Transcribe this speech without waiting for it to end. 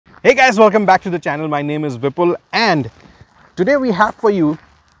Hey guys, welcome back to the channel. My name is Vipul and today we have for you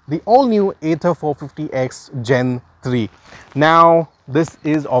the all new Ather 450X Gen 3. Now this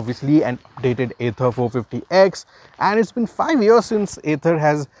is obviously an updated Ather 450X and it's been 5 years since Ather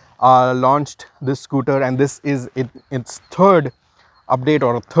has launched this scooter, and this is its third update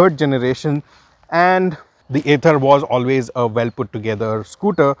or a third generation, and the Ather was always a well put together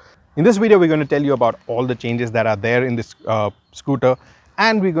scooter. In this video we're going to tell you about all the changes that are there in this scooter,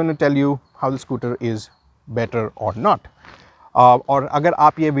 and we're going to tell you how the scooter is better or not. और अगर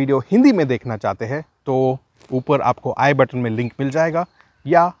आप ये video Hindi में देखना चाहते हैं तो ऊपर आपको आई बटन में लिंक मिल जाएगा,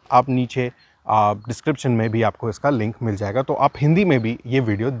 या आप नीचे डिस्क्रिप्शन में भी आपको इसका लिंक मिल जाएगा, तो आप हिंदी में भी ये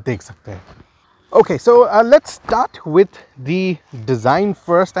वीडियो देख सकते हैं. Okay, so let's start with the design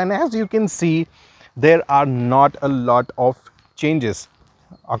first, and as you can see there are not a lot of changes.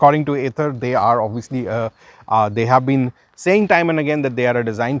 According to Ather, they are obviously they have been saying time and again that they are a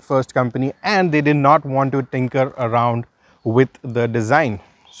design first company and they did not want to tinker around with the design.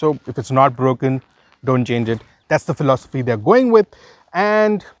 So if it's not broken, don't change it. That's the philosophy they're going with,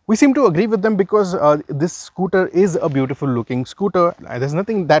 and we seem to agree with them because this scooter is a beautiful looking scooter. There's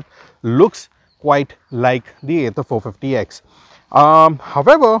nothing that looks quite like the Ather 450X.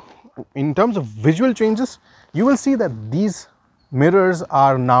 However, in terms of visual changes, you will see that these mirrors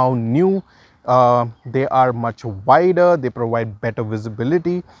are now new. They are much wider, they provide better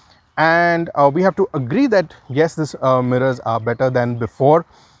visibility, and we have to agree that yes, these mirrors are better than before.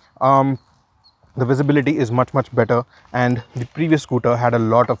 The visibility is much better, and the previous scooter had a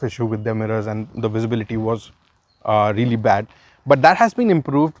lot of issue with their mirrors and the visibility was really bad, but that has been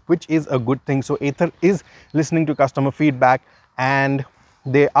improved, which is a good thing. So Ather is listening to customer feedback and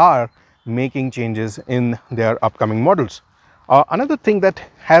they are making changes in their upcoming models. Another thing that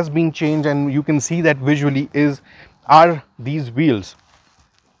has been changed, and you can see that visually, are these wheels.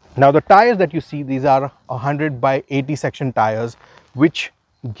 Now the tires that you see, these are 100/80 section tires, which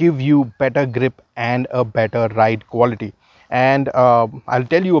give you better grip and a better ride quality. And I'll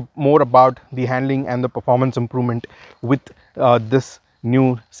tell you more about the handling and the performance improvement with this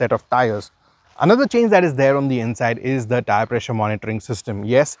new set of tires. Another change that is there on the inside is the tire pressure monitoring system.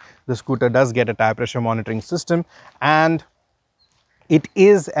 Yes, the scooter does get a tire pressure monitoring system, and it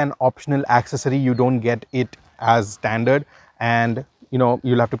is an optional accessory. You don't get it as standard, and you know,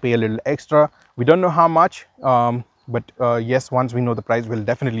 you'll have to pay a little extra. We don't know how much, but yes, once we know the price, we'll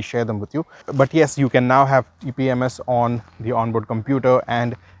definitely share them with you. But yes, you can now have Tpms on the onboard computer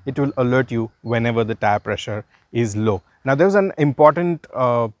and it will alert you whenever the tire pressure is low. Now there's an important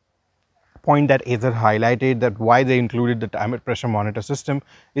point that Ather highlighted, that why they included the tire pressure monitor system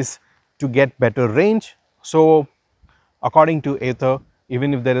is to get better range. So according to Ather,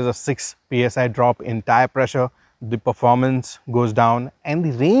 even if there is a 6 psi drop in tire pressure, the performance goes down and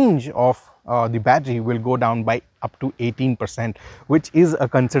the range of the battery will go down by up to 18%, which is a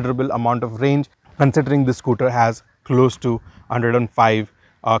considerable amount of range considering the scooter has close to 105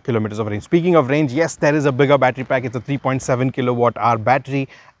 kilometers of range. Speaking of range, yes, there is a bigger battery pack. It's a 3.7 kilowatt hour battery,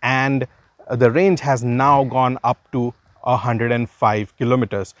 and the range has now gone up to 105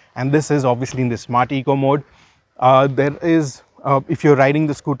 kilometers, and this is obviously in the smart eco mode. There is if you're riding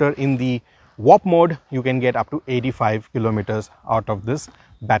the scooter in the warp mode, you can get up to 85 kilometers out of this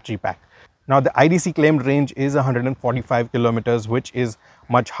battery pack. Now the IDC claimed range is 145 kilometers, which is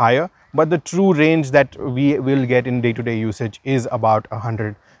much higher, but the true range that we will get in day-to-day usage is about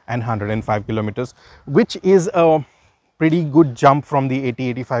 100 and 105 kilometers, which is a pretty good jump from the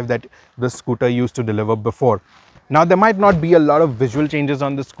 80-85 that the scooter used to deliver before. Now there might not be a lot of visual changes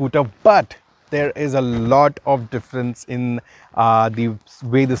on the scooter, but there is a lot of difference in the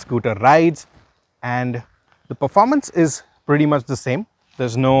way the scooter rides, and the performance is pretty much the same.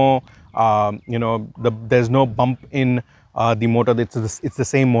 There's no there's no bump in the motor. It's the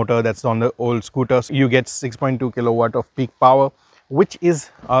same motor that's on the old scooter. So you get 6.2 kilowatt of peak power, which is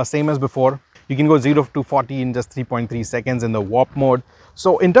same as before. You can go 0 to 40 in just 3.3 seconds in the warp mode.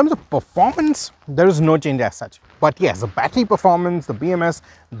 So in terms of performance, there is no change as such. But yes, the battery performance, the BMS,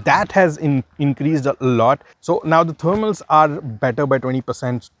 that has increased a lot. So now the thermals are better by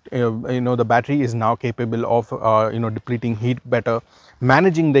 20%. The battery is now capable of depleting heat better,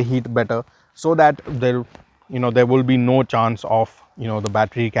 managing the heat better, so that there will be no chance of the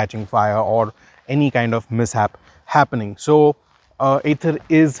battery catching fire or any kind of mishap happening. So Ather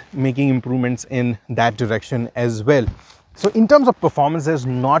is making improvements in that direction as well. So in terms of performance, there's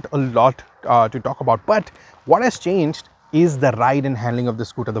not a lot to talk about, but what has changed is the ride and handling of the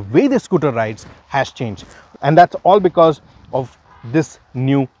scooter. The way the scooter rides has changed, and that's all because of this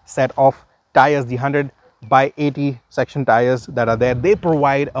new set of tires, the by 80 section tires that are there. They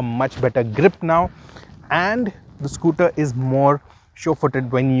provide a much better grip now, and the scooter is more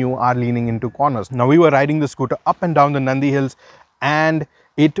sure-footed when you are leaning into corners. Now, we were riding the scooter up and down the Nandi Hills, and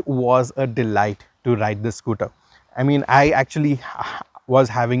it was a delight to ride this scooter. I mean, I actually was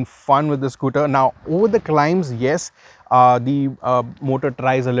having fun with the scooter. Now, over the climbs, yes, the motor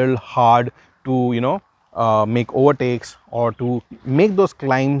tries a little hard to, make overtakes or to make those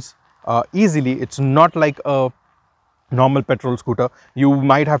climbs easily. It's not like a normal petrol scooter. You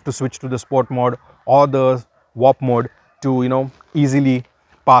might have to switch to the sport mode or the warp mode to easily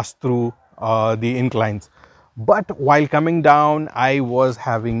pass through the inclines. But while coming down, I was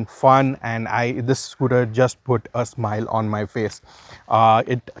having fun, and this scooter just put a smile on my face.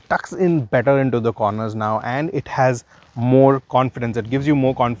 It tucks in better into the corners now, and it has more confidence. It gives you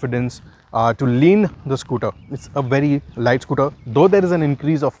more confidence to lean the scooter. It's a very light scooter, though there is an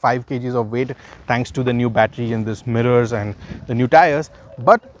increase of 5 kgs of weight thanks to the new battery in this mirrors and the new tires.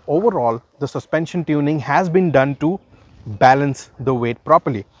 But overall, the suspension tuning has been done to balance the weight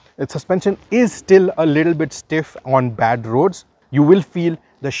properly. Its suspension is still a little bit stiff on bad roads. You will feel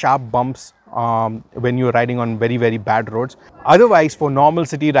the sharp bumps when you're riding on very bad roads. Otherwise, for normal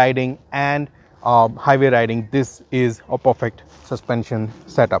city riding and highway riding, this is a perfect suspension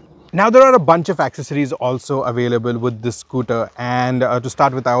setup. Now, there are a bunch of accessories also available with this scooter, and to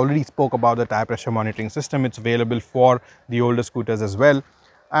start with, I already spoke about the tire pressure monitoring system. It's available for the older scooters as well,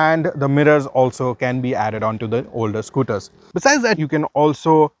 and the mirrors also can be added onto the older scooters. Besides that, you can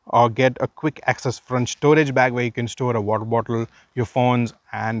also get a quick access front storage bag where you can store a water bottle, your phones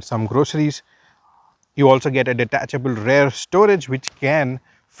and some groceries. You also get a detachable rear storage which can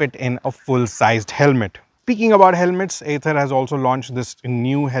fit in a full-sized helmet. Speaking about helmets, Ather has also launched this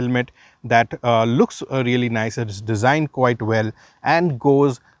new helmet that looks really nice. It is designed quite well and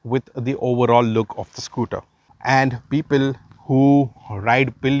goes with the overall look of the scooter. And people who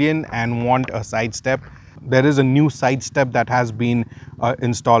ride pillion and want a side step, there is a new side step that has been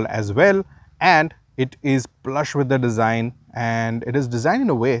installed as well, and it is plush with the design, and it is designed in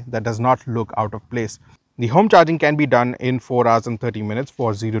a way that does not look out of place. The home charging can be done in 4 hours and 30 minutes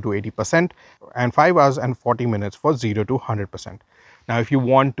for 0 to 80% and 5 hours and 40 minutes for 0 to 100%. Now, if you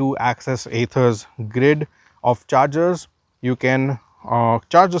want to access Ather's grid of chargers, you can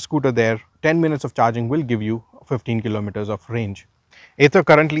charge the scooter there. 10 minutes of charging will give you 15 kilometers of range. Ather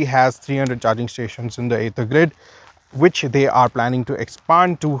currently has 300 charging stations in the Ather grid, which they are planning to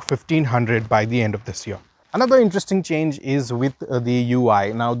expand to 1500 by the end of this year. Another interesting change is with the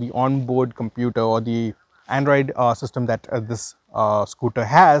UI. Now, the onboard computer or the Android system that this scooter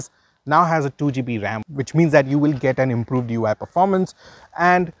has now has a 2 GB RAM, which means that you will get an improved UI performance,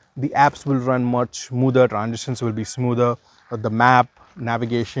 and the apps will run much smoother, transitions will be smoother, the map,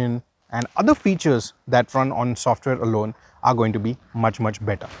 navigation and other features that run on software alone are going to be much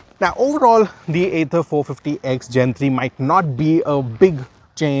better. Now, overall, the Ather 450X Gen 3 might not be a big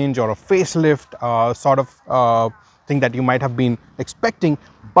change or a facelift sort of thing that you might have been expecting,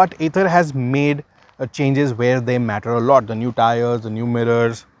 but Ather has made changes where they matter a lot. The new tires, the new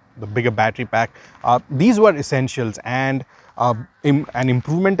mirrors, the bigger battery pack, these were essentials, and an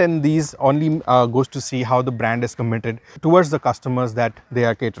improvement in these only goes to see how the brand is committed towards the customers that they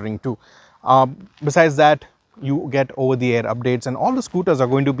are catering to. Besides that, you get over-the-air updates, and all the scooters are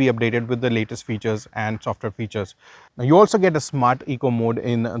going to be updated with the latest features and software features. Now, you also get a smart eco mode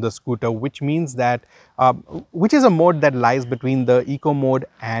in the scooter, which means that which is a mode that lies between the eco mode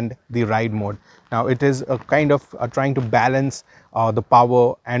and the ride mode. Now, it is a kind of trying to balance the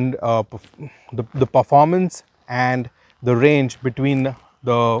power and the performance and the range between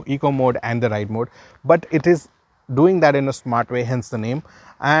the eco mode and the ride mode, but it is doing that in a smart way, hence the name.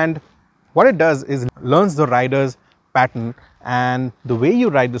 And what it does is learns the rider's pattern and the way you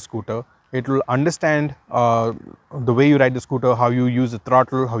ride the scooter. It will understand the way you ride the scooter, how you use the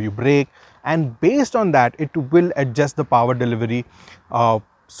throttle, how you brake, and based on that it will adjust the power delivery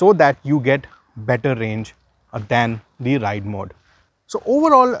so that you get better range than the ride mode. So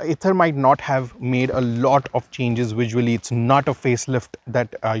overall, Ather might not have made a lot of changes visually. It's not a facelift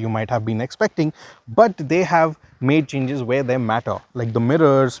that you might have been expecting, but they have made changes where they matter, like the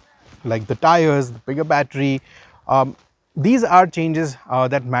mirrors, like the tires, the bigger battery. These are changes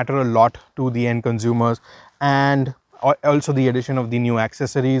that matter a lot to the end consumers, and also the addition of the new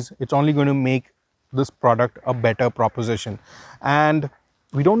accessories. It's only going to make this product a better proposition. And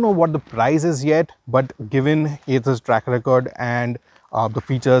we don't know what the price is yet, but given Ather's track record and the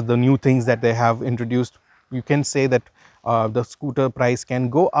features, the new things that they have introduced, you can say that the scooter price can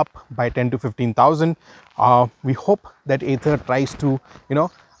go up by 10 to 15,000. We hope that Ather tries to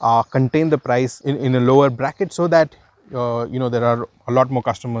contain the price in a lower bracket, so that there are a lot more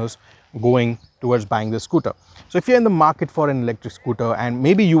customers going towards buying this scooter. So if you're in the market for an electric scooter, and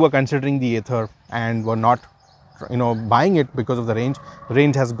maybe you were considering the Ather and were not buying it because of the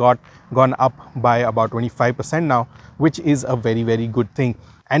range has gone up by about 25% now, which is a very good thing,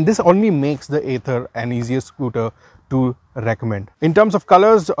 and this only makes the Ather an easier scooter to recommend. In terms of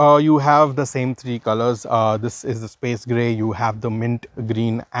colors, you have the same three colors. This is the space gray, you have the mint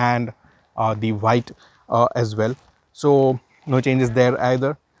green, and the white as well, so no changes there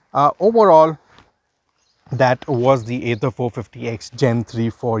either. Overall, that was the Ather 450X Gen 3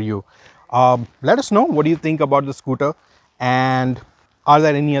 for you. Let us know what do you think about the scooter, and are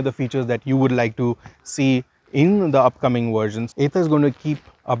there any other features that you would like to see in the upcoming versions. Ather is going to keep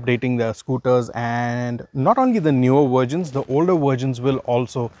updating the scooters, and not only the newer versions, the older versions will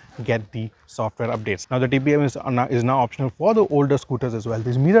also get the software updates. Now the TPM is now optional for the older scooters as well.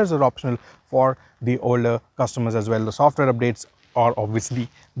 These mirrors are optional for the older customers as well. The software updates are obviously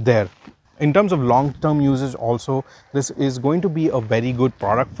there. In terms of long-term usage also, this is going to be a very good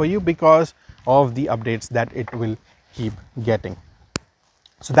product for you because of the updates that it will keep getting.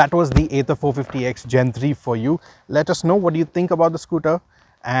 So that was the Ather 450X Gen 3 for you. Let us know what do you think about the scooter,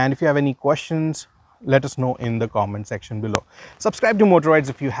 and if you have any questions, let us know in the comment section below. Subscribe to Motorides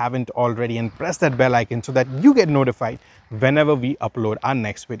if you haven't already, and press that bell icon so that you get notified whenever we upload our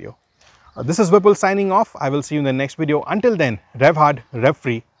next video. This is Vipul signing off. I will see you in the next video. Until then, rev hard, rev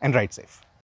free, and ride safe.